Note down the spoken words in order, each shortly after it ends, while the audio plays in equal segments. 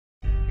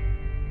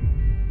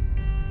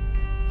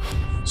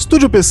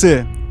Estúdio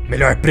PC.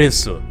 Melhor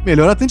preço.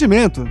 Melhor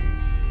atendimento.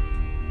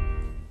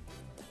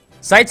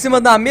 Sai de cima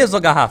da mesa, ô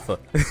garrafa.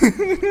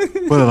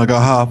 Olha na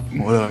garrafa,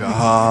 olha na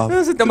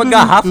garrafa. Você tem uma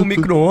garrafa, um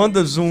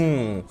micro-ondas,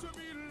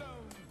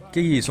 Que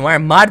isso, um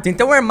armário? Tem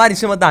até um armário em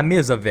cima da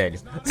mesa, velho.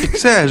 O que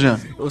você é, Jean?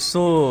 Eu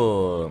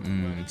sou...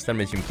 Você tá no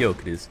mesmo time que eu,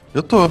 Cris?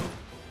 Eu tô.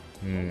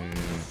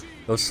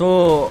 Eu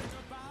sou...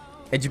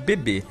 É de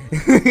bebê.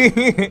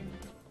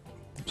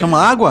 Chama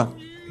água?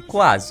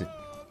 Quase.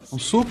 Um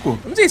suco?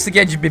 Eu não sei se isso aqui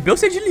é de beber ou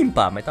se é de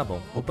limpar, mas tá bom.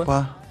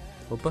 Opa.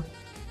 Opa.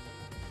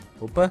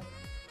 Opa.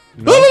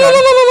 Não, cara.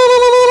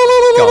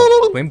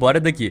 Calma, vou embora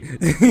daqui.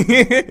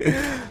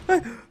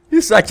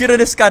 Isso, atira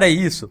nesse cara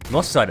aí, isso.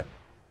 Nossa senhora.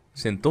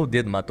 Sentou o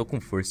dedo, matou com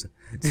força.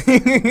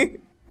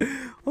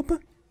 Opa.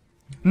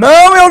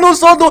 Não, eu não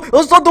sou do...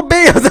 Eu sou do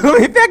bem. Não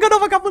me pega não,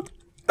 vagabundo.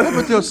 Ai,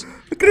 meu Deus.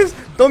 Cris,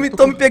 tô me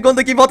pegando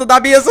aqui em volta da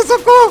mesa.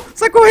 Socorro.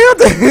 Sai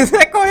correndo.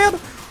 Sai correndo.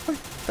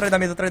 Atrás da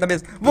mesa, atrás da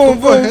mesa. Vum,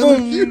 vum,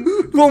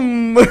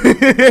 vum.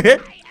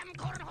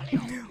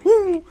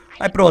 Vum.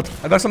 Aí pronto.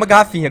 Agora sou uma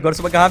garrafinha.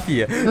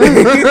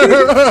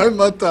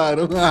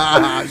 Mataram.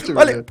 Deixa eu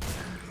Olha. ver.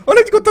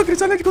 Olha onde que eu tô,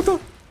 Cris. Olha onde que eu tô.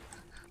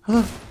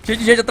 Cheio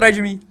de gente atrás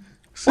de mim.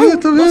 Sim, eu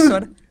tô Nossa vendo.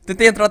 senhora.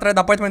 Tentei entrar atrás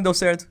da porta, mas não deu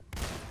certo.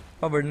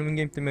 Por favor,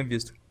 ninguém tem me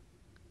visto.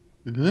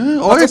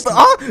 Olha isso.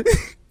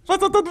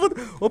 Matou todo mundo.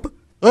 Opa.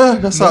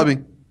 Já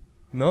sabem.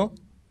 Não.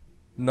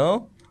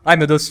 Não. Ai,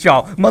 meu Deus,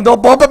 tchau. Mandou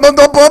bomba.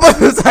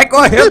 Sai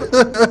correndo.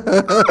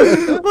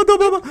 Mandou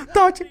bomba.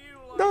 Tote.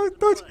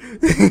 Tote.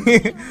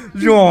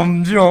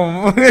 João.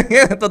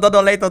 Tô dando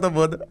olé em todo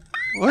mundo.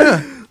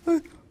 Olha.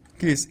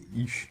 Que isso?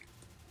 Ixi.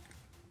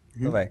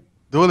 Então vai.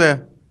 Deu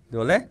olé. Deu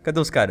olé? Cadê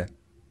os caras?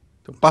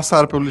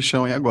 Passaram pelo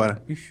lixão aí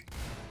agora. Ixi.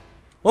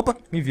 Opa,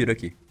 me viram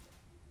aqui.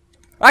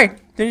 Ai,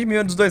 tem gente me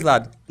mirando dos dois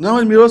lados. Não,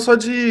 ele mirou só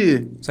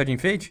de... Só de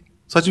enfeite?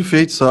 Só de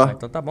enfeite, só. Ah,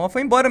 então tá bom,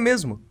 foi embora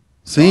mesmo.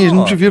 Sim, eles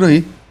não te viram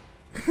aí.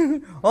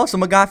 Nossa,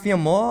 uma garrafinha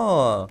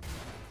mó...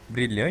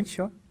 brilhante,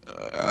 ó.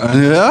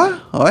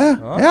 Olha.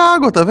 É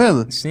água, tá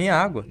vendo? Sim, é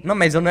água. Não,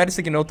 mas eu não era isso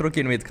aqui não, eu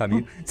troquei no meio do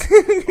caminho.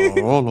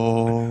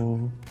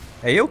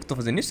 É eu que tô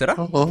fazendo isso, será?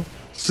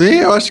 Sim,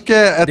 eu acho que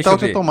é Deixa eu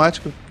touch ver.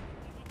 automático.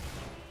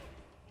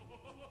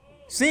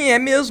 Sim, é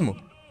mesmo.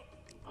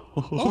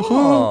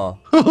 Oh,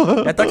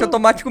 é touch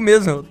automático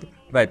mesmo.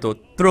 Vai, tô...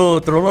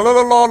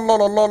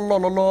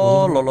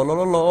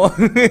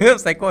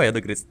 Sai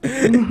correndo, Cris.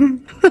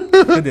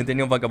 Não tem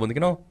nenhum vagabundo aqui,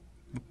 não?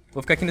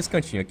 Vou ficar aqui nesse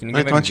cantinho, aqui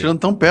ninguém vai Estão me ver. atirando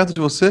tão perto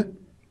de você.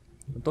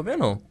 Não tô vendo,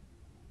 não.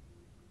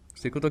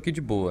 Sei que eu tô aqui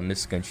de boa,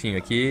 nesse cantinho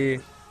aqui.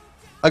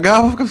 A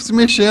garrafa fica se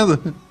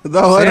mexendo. É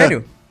da hora.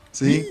 Sério?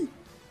 Sim.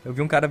 Eu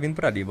vi um cara vindo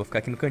pra ali, vou ficar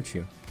aqui no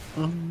cantinho.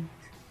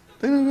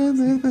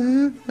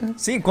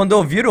 Sim, quando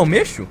eu viro, eu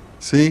mexo?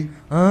 Sim.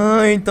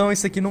 Ah, então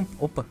isso aqui não...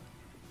 Opa.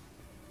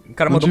 O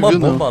cara Não mandou te uma viu,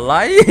 bomba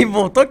lá e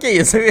voltou, que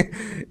isso?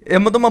 Ele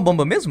mandou uma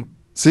bomba mesmo?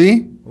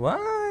 Sim.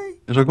 Uai.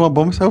 Eu joguei uma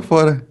bomba e saiu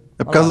fora.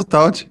 É por causa do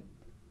taunt.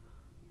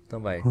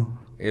 Então vai.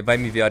 Ele vai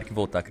me ver a hora que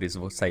voltar, Cris.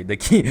 Eu vou sair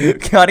daqui.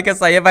 Porque a hora que eu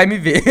sair, vai me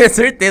ver. É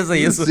certeza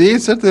isso. Sim,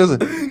 certeza.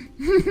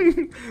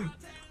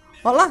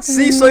 Olha lá.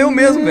 Sim, sou eu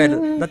mesmo,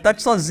 velho. Da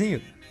Tati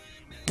sozinho.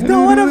 Que da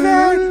hora,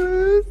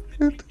 velho.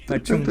 Vai,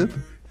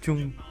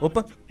 tchum.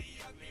 Opa.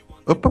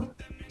 Opa.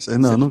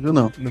 Não viu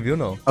não. Não viu,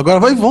 não. Agora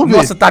vamos ver.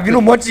 Nossa, tá vindo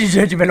um monte de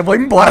gente, velho. Eu vou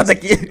embora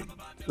daqui.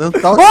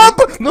 Dando taunt.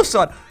 Opa! Nossa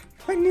senhora.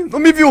 Ai, não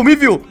me viu.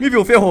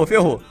 Ferrou.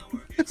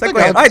 Sai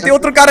correndo. Ai, tem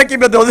outro cara aqui,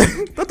 meu Deus.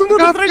 Tá todo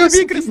mundo atrás de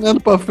mim, Cris.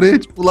 Andando pra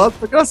frente, pro lado,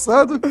 tá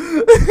engraçado.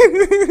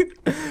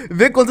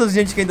 Vê quantas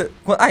gente que ainda...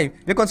 Ai,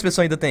 vê quantas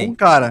pessoas ainda tem. Um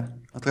cara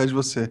atrás de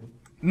você.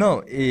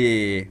 Não,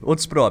 e...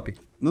 outros prop.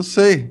 Não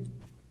sei.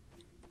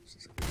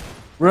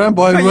 Run,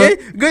 boy,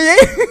 Ganhei!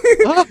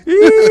 Ah.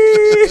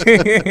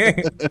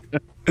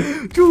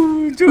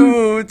 Tchu.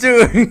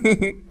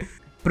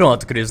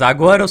 Pronto, Cris.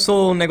 Agora eu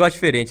sou um negócio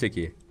diferente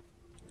aqui.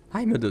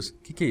 Ai, meu Deus. O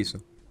que é isso?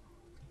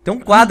 Tem um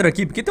quadro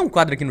aqui. Por que tem um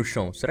quadro aqui no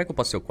chão? Será que eu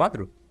posso ser o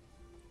quadro?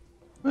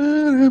 Tem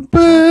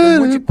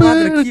um monte de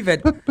quadro aqui,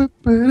 velho.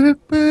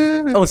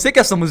 Você quer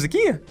essa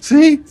musiquinha?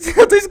 Sim.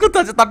 Eu tô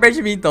escutando. Você tá perto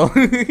de mim, então.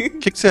 O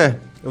que você é?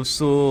 Eu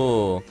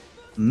sou...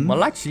 uma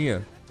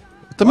latinha.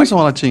 Eu também sou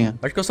uma latinha.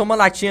 Acho que eu sou uma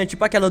latinha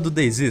tipo aquela do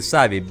DayZ,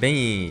 sabe?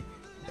 Bem...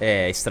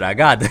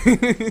 estragada.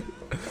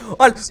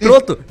 Olha,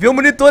 pronto. Vi um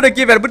monitor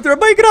aqui, velho. O monitor é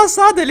bem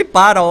engraçado. Ele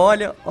para,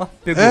 olha. Ó,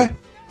 pegou. É?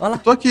 Olha lá. Eu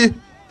tô aqui.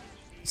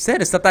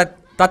 Sério? Você tá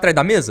atrás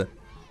da mesa?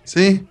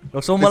 Sim.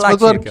 Eu sou uma Em cima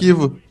latinha. do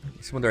arquivo.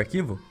 Em cima do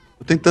arquivo?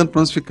 Tô tentando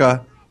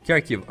pronunciar. Que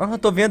arquivo? Ah,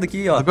 tô vendo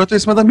aqui, ó. Agora eu tô em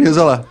cima da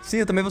mesa, lá. Sim,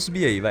 eu também vou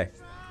subir aí, vai.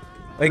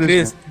 Oi,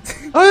 Cris.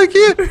 Olha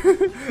aqui.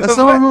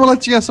 Essa é uma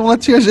latinha, são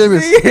latinhas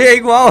gêmeas. Sim, é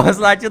igual as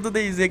latinhas do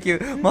DayZ aqui.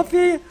 Uma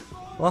feia.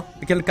 Ó,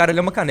 aquele cara ali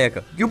é uma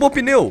caneca. E o bom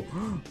pneu?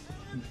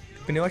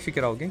 O pneu eu achei que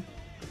era alguém.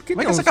 Por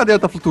Como é que essa cadeira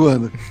tá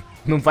flutuando?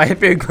 Não vai a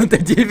pergunta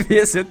de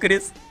ver, seu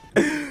Cris.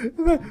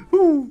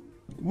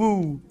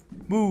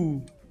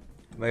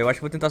 Eu acho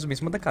que vou tentar subir em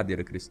cima da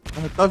cadeira, Cris.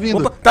 Tá vindo.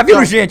 Opa, tá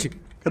vindo gente!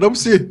 Cada um por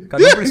si.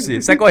 Cada um por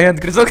si. Sai correndo,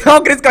 Cris. Olha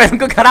o Cris correndo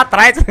com o cara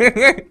atrás.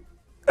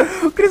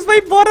 O Cris vai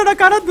embora na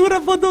cara dura,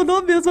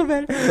 abandonou mesmo,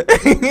 velho.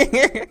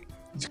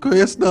 Te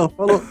conheço não,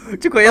 falou.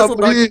 Te conheço,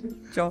 Doc. Abri.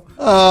 Tchau.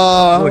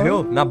 Ah,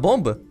 Morreu? Na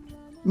bomba?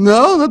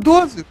 Não, na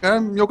 12, o cara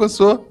me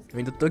alcançou. Eu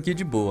ainda tô aqui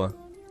de boa.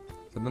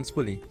 Tô dando os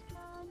pulinhos.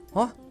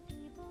 Ó.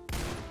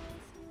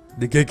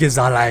 De que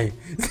zalai?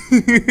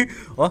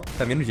 Ó,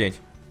 tá vindo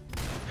gente.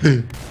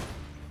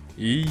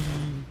 Ih.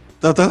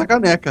 Tá atrás da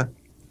caneca.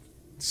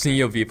 Sim,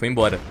 eu vi, foi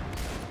embora.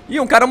 Ih,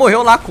 um cara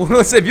morreu lá,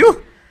 você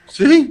viu?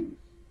 Sim.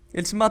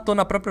 Ele se matou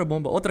na própria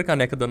bomba. Outra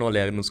caneca dando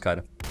olé nos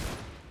caras.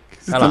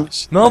 Você Olha tá lá.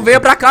 mexendo. Não, venha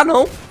pra cá,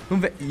 não. Não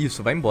vem.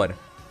 Isso, vai embora.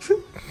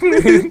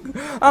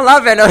 Olha lá,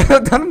 velho. Eu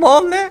dando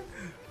mole, né?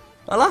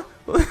 Olha lá.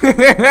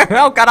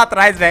 Olha o cara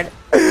atrás, velho.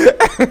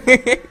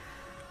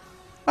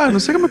 Ah, não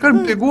sei como o cara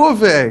me pegou,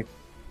 velho.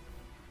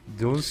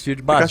 Deu uns tiros de Tem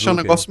que bazuca. achar um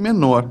negócio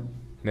menor.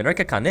 Menor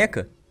que a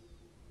caneca?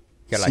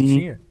 Que a Sim.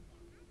 latinha?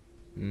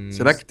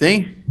 Será que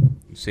tem?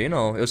 Não sei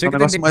não. Eu É sei um que eu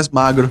negócio tentei... mais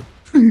magro.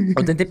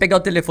 eu tentei pegar o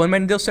telefone, mas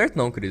não deu certo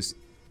não, Cris.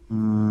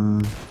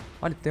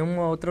 Olha, tem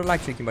uma outra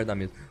latinha aqui embaixo da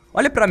mesa.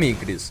 Olha pra mim,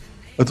 Cris.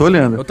 Eu tô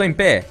olhando. Eu tô em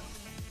pé?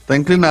 Tá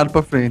inclinado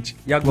pra frente.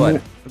 E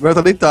agora? Agora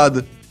tá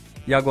deitado.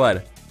 E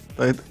agora?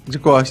 Tá de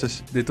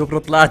costas. Deitou pro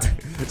outro lado?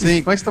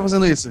 Sim, como é que você tá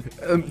fazendo isso?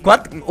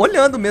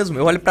 Olhando mesmo.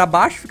 Eu olho pra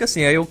baixo, fica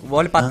assim. Aí eu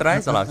olho pra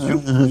trás, olha lá.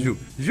 Ju.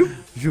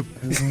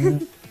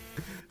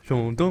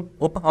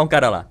 Opa, olha um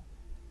cara lá.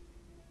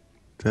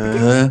 Tá.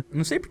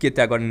 Não sei porque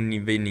até agora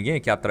não veio ninguém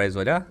aqui atrás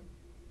olhar.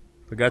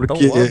 O lugar tão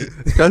Porque óbvio.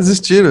 os caras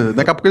desistiram.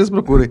 Daqui a pouco eles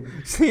procurem.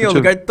 Sim, é Deixa um eu-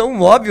 lugar tão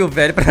óbvio,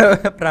 velho,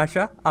 pra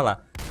achar. Ah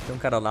lá, tem um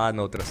cara lá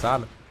na outra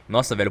sala.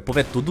 Nossa, velho, o povo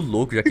é tudo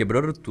louco, já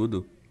quebraram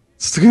tudo.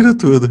 Destruíram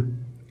tudo.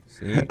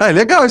 Sim. Ah, é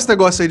legal esse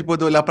negócio aí de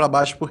poder olhar pra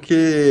baixo,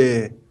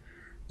 porque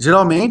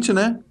geralmente,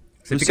 né?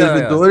 Você Os fica,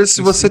 servidores,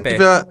 se em você pé.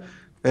 tiver.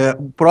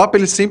 O próprio,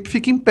 ele sempre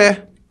fica em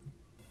pé.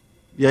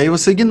 E aí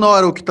você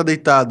ignora o que tá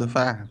deitado.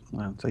 Fala,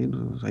 isso aí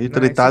tá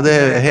Não, deitado esse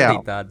aqui é tá real.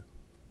 deitado.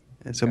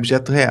 Esse é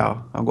objeto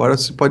real. Agora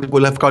você pode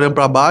olhar, ficar olhando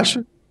pra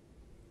baixo.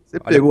 Você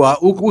Olha- pegou.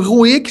 O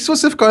ruim é que se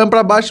você ficar olhando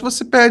pra baixo,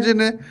 você perde,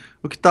 né?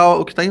 O que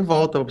tá em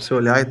volta pra você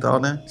olhar e tal,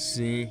 né?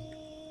 Sim.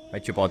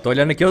 Mas tipo, ó, tô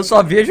olhando aqui, eu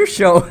só vejo o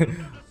chão.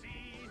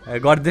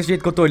 Agora desse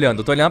jeito que eu tô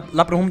olhando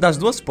lá pro rumo das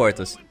duas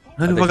portas.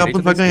 A Olha, o da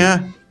vagabundo direita vai e da esquerda.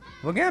 ganhar.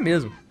 Vou ganhar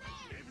mesmo.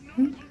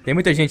 Tem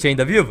muita gente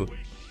ainda vivo?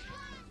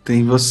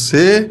 Tem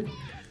você.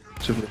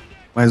 Deixa eu ver.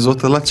 Mais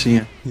outra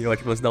latinha. E eu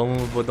acho que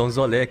vou dar um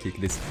zolé aqui.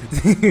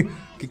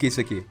 O que é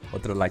isso aqui?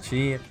 Outra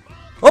latinha.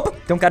 Opa,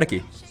 tem um cara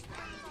aqui.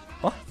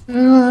 Ó,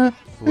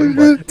 vou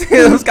embora.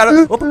 Tem uns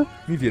caras. Opa,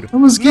 me viram. A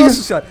musiquinha.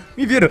 Nossa senhora,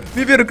 me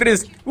viram,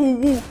 Cris.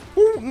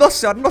 Nossa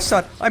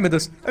senhora. Ai meu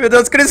Deus,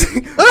 Cris.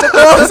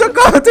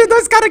 Socorro, tem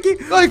dois caras aqui.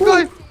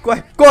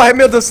 Corre,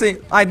 meu Deus, sim.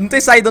 Ai, não tem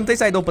saída.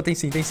 Opa, tem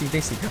sim.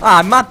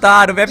 Ah, me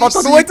mataram, velho.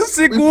 Faltando Sim, 8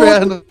 segundos.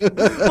 inferno.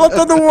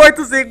 Faltando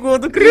 8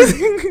 segundos, Cris.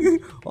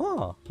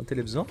 Ó, a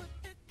televisão.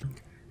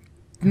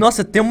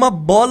 Nossa, tem uma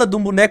bola de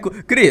um boneco.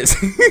 Cris,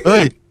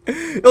 Oi.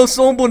 eu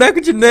sou um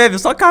boneco de neve,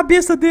 só a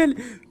cabeça dele.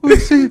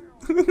 Você.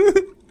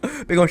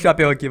 Pegar um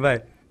chapéu aqui,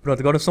 vai. Pronto,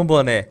 agora eu sou um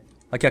boné.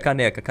 Aqui a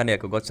caneca,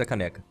 eu gosto dessa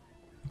caneca.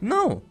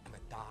 Não.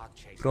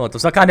 Pronto, eu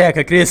sou a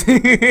caneca, Cris.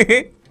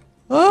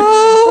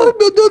 Ah,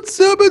 meu Deus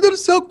do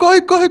céu.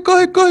 Corre.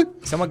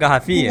 Isso é uma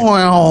garrafinha?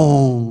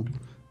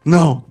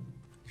 Não.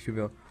 Deixa eu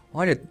ver.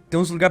 Olha, tem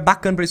uns lugares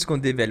bacanas pra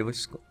esconder, velho.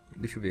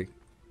 Deixa eu ver.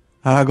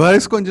 Agora eu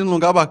escondi num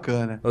lugar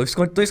bacana.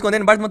 Tô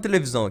escondendo embaixo de uma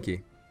televisão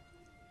aqui.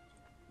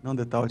 Não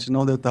dê taut,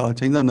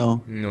 ainda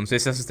não. Eu não sei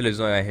se essa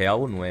televisão é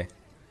real ou não é.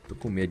 Tô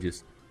com medo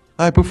disso.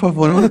 Ai, por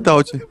favor, não dê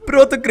taut.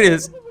 Pronto,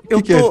 Cris.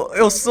 Que é?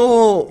 Eu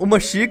sou uma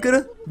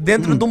xícara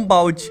dentro de um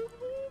balde.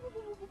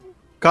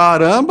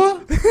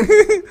 Caramba!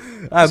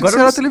 Ah, agora Agora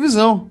era a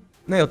televisão.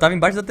 Não, eu tava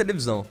embaixo da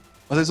televisão.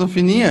 Vocês são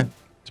fininha?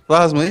 De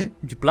plasma aí?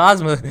 De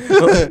plasma?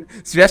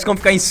 Se tivesse como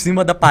ficar em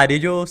cima da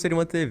parede, eu seria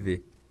uma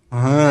TV.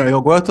 Ah, eu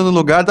agora tô no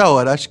lugar da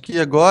hora. Acho que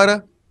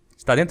agora.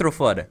 Você tá dentro ou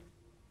fora?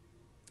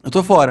 Eu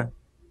tô fora.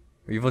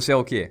 E você é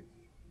o quê?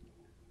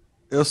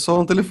 Eu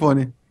sou um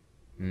telefone.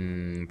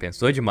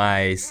 Pensou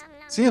demais.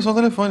 Sim, eu sou um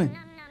telefone.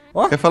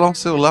 Ó. Quer falar um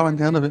celular, mas não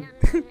tem nada a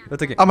ver. Eu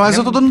tô aqui. Ah, mas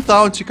eu tô dando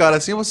taunt, cara.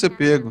 Assim eu vou ser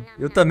pego.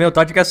 Eu também, eu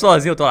tô aqui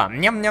sozinho, eu tô lá.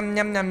 Nham, nham,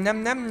 nham, nham, nham,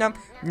 nham, nham.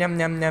 Nham,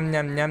 nham, nham,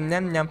 nham, nham,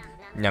 nham, nham.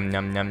 Nham,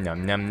 nham, nham, nham,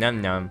 nham, nham,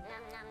 nham.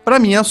 Pra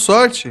minha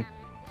sorte,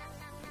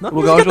 Nossa, o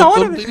lugar onde música eu da tô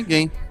hora, não tem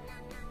ninguém.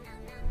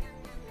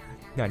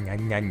 Nham, nham,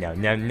 nham, nham,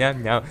 nham, nham,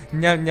 nham.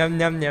 Nham, nham,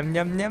 nham, nham,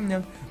 nham, nham,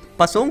 nham.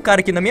 Passou um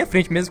cara aqui na minha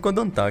frente mesmo quando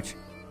dando touch.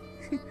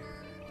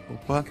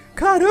 Opa.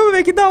 Caramba,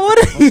 velho, que da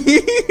hora.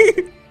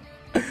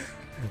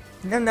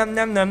 Nham, nham,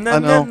 nham, nham, nham,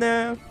 não.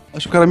 nham.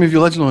 Acho que o cara me viu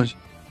lá de longe.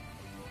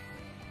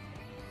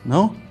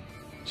 Não?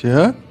 Tchê?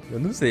 Eu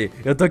não sei.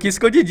 Eu tô aqui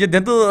escondidinho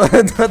dentro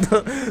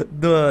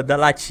da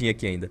latinha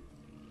aqui ainda.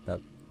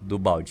 Do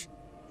balde.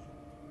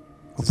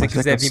 Se você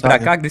quiser vir pra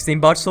cá, Cris, tem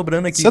balde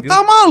sobrando aqui, Você viu?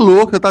 tá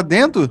maluco? Você tá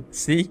dentro?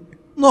 Sim.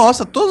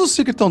 Nossa, todos os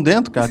secrets estão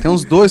dentro, cara. Tem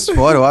uns dois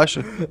fora, eu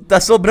acho. Tá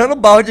sobrando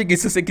balde aqui,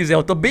 se você quiser.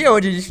 Eu tô bem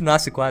onde a gente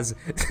nasce, quase.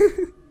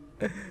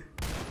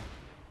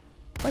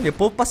 Olha, o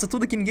povo passa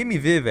tudo aqui, ninguém me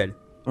vê, velho.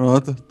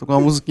 Pronto, tô com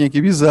uma musiquinha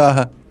aqui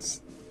bizarra.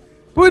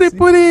 Puri.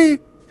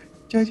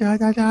 Tchá, tchá,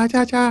 tchá, tchá,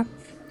 tchá, tchá.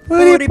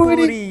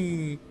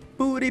 Puri.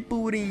 Puri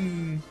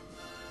purim.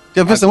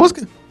 Já viu essa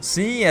música?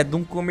 Sim, é de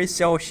um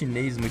comercial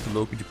chinês muito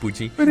louco de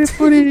pudim. Puri,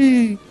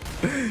 puri.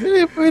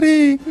 Puri,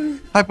 puri.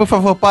 Ai, por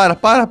favor,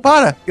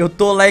 para. Eu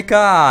tô like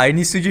a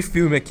início de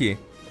filme aqui.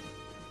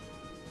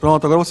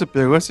 Pronto, agora você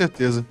pegou, é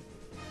certeza.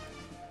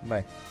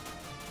 Vai.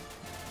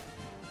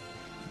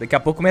 Daqui a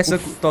pouco começa a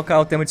tocar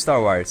o tema de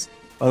Star Wars.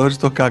 Parou de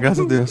tocar,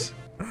 graças a Deus.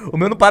 O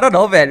meu não para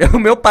não, velho. O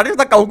meu para de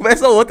tocar um,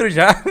 começa outro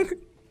já.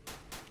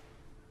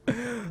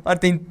 Olha,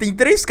 tem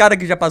 3 caras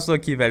que já passou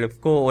aqui, velho.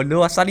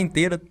 Olhou a sala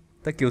inteira.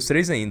 Tá aqui, os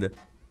 3 ainda.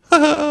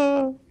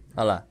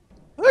 Olha lá.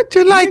 Would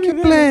you like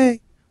to play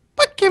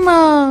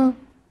Pokémon?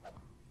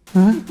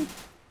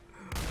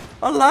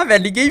 Olha lá,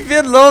 velho. Ninguém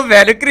vê não,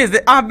 velho. Cris,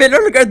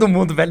 melhor lugar do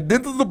mundo, velho.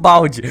 Dentro do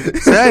balde.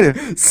 Sério?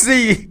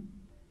 Sim.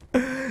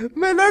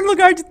 Melhor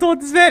lugar de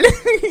todos, velho.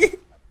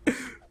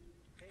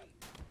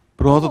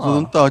 Pronto, tô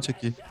dando touch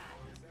aqui.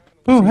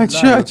 Pum,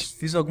 headshot.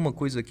 Fiz alguma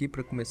coisa aqui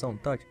pra começar um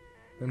touch.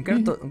 Eu não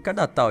quero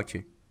dar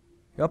touch.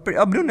 Eu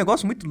abri um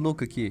negócio muito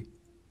louco aqui.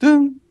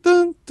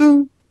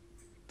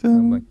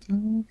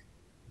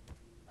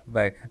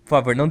 Vai, por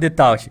favor, não dê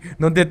touch.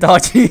 Não dê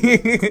touch.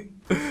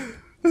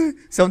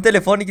 Isso é um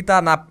telefone que tá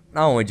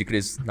na onde,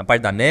 Cris? Na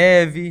parte da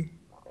neve.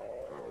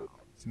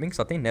 Se bem que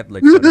só tem neve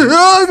lá de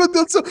fora. Ai, meu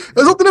Deus do céu.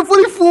 É um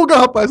telefone em fuga,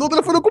 rapaz. É um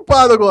telefone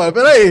ocupado agora.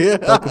 Pera aí.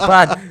 Tá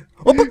ocupado?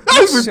 Opa,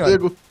 Ai, fui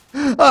pego.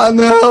 Ah,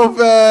 não,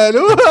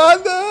 velho. Ah,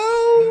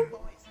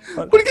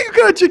 não. Por que o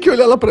cara tinha que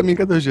olhar lá pra mim?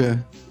 Cadê o Gê?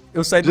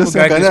 Eu saí do Já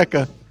lugar sem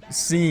caneca?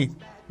 Sim.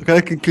 O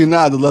caneca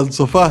inclinado lá do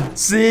sofá?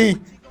 Sim.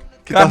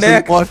 Que tá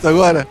sendo morto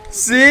agora?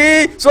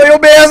 Sim, sou eu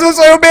mesmo,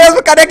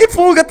 caneca em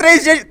fuga,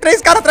 3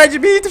 caras atrás de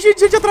mim,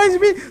 gente atrás de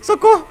mim,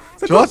 socorro.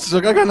 Nossa,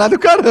 jogar granada e o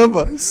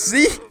caramba.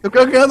 Sim. Eu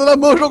quero ganhando na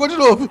mão, jogou de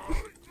novo.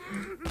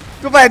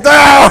 Tu vai, não!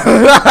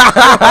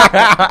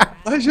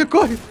 Ai, Gê,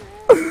 corre.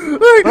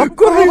 Ai,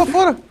 corre. Lá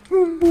fora.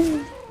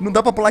 Não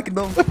dá pra pular aqui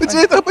não. Vai pra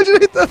direita.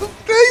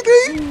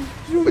 Tem.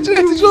 Pra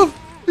direita de novo.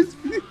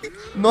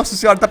 Nossa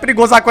senhora, tá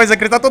perigoso a coisa,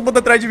 Cris, tá todo mundo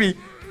atrás de mim.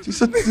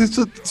 Isso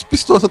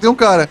despistou, só tem um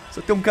cara. Só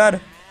tem um cara.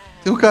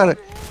 Tem um cara.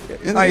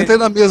 Entra aí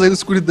na mesa aí, na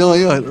escuridão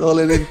aí, ó.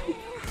 Olha ele.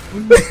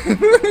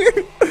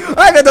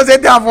 Ai, meu Deus, ele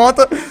deu a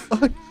volta.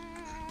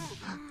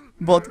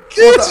 Volta.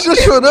 Que? Você já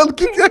chorando?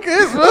 Que é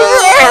isso?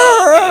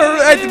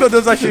 Ai, meu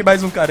Deus, achei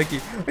mais um cara aqui.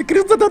 Ai,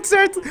 Cris, não tá dando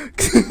certo.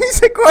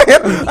 Você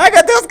correndo. Ai,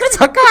 meu Deus, Cris,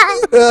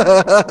 socorro.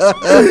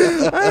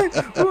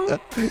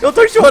 Eu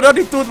tô chorando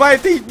e tudo, mas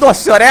tem...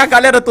 Nossa senhora, é a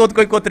galera toda que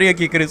eu encontrei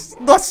aqui, Cris.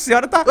 Nossa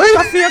senhora, tá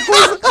feia a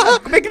coisa.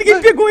 Como é que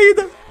ninguém pegou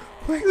ainda?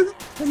 Ai,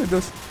 meu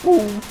Deus.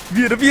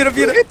 Vira.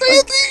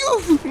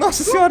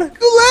 Nossa senhora.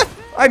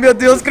 Ai, meu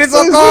Deus, Cris,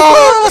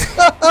 socorro.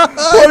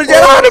 Bolo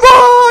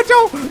Jerônimo,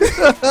 tchau.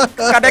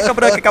 Caneca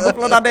branca,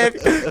 caboclo na neve.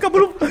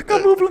 Caboclo.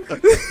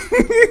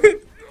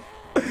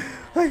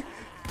 Ai.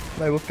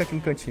 Vai, eu vou ficar aqui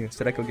no cantinho.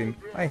 Será que alguém...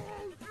 Ai.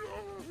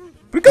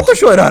 Por que eu tô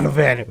chorando,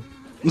 velho?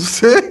 Não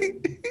sei.